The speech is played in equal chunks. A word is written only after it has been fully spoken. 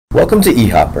Welcome to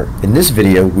eHopper. In this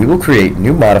video, we will create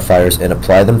new modifiers and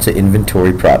apply them to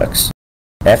inventory products.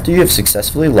 After you have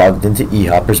successfully logged into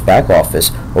eHopper's back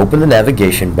office, open the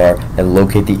navigation bar and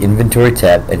locate the Inventory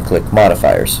tab and click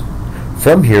Modifiers.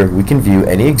 From here, we can view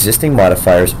any existing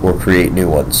modifiers or create new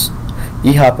ones.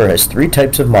 eHopper has three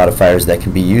types of modifiers that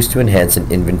can be used to enhance an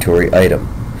inventory item.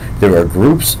 There are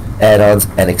groups, add-ons,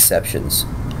 and exceptions.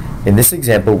 In this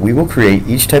example, we will create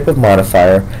each type of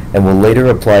modifier and will later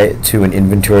apply it to an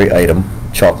inventory item,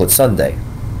 chocolate sundae.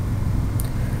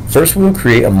 First, we will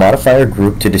create a modifier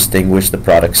group to distinguish the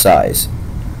product size.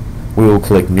 We will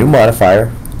click New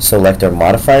Modifier, select our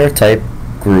modifier type,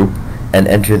 group, and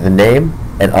enter the name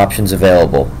and options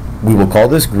available. We will call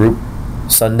this group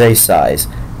Sundae Size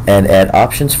and add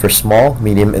options for small,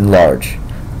 medium, and large.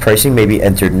 Pricing may be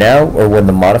entered now or when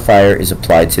the modifier is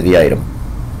applied to the item.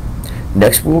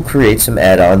 Next, we will create some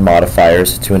add-on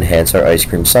modifiers to enhance our ice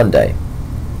cream sundae.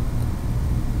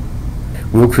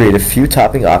 We will create a few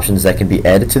topping options that can be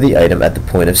added to the item at the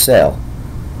point of sale.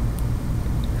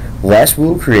 Last, we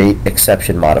will create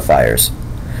exception modifiers.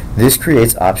 This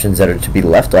creates options that are to be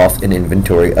left off an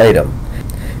inventory item.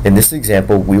 In this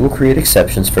example, we will create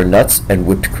exceptions for nuts and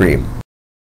whipped cream.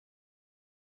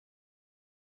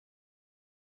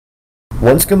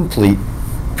 Once complete,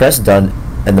 press Done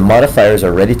and the modifiers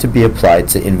are ready to be applied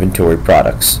to inventory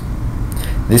products.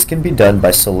 This can be done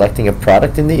by selecting a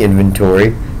product in the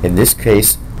inventory, in this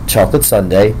case chocolate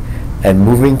sundae, and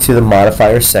moving to the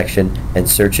modifiers section and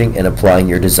searching and applying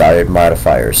your desired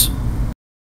modifiers.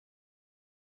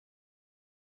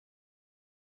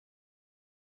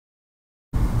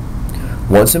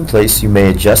 Once in place, you may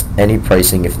adjust any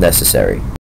pricing if necessary.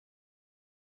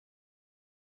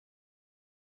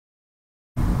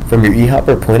 From your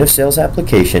eHopper point of sales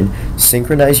application,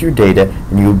 synchronize your data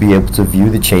and you will be able to view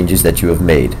the changes that you have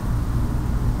made.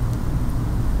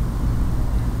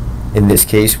 In this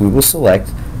case, we will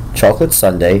select chocolate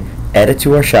sundae, add it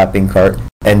to our shopping cart,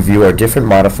 and view our different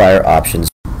modifier options,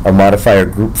 our modifier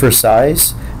group for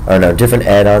size, and our different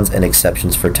add-ons and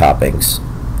exceptions for toppings.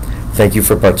 Thank you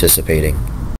for participating.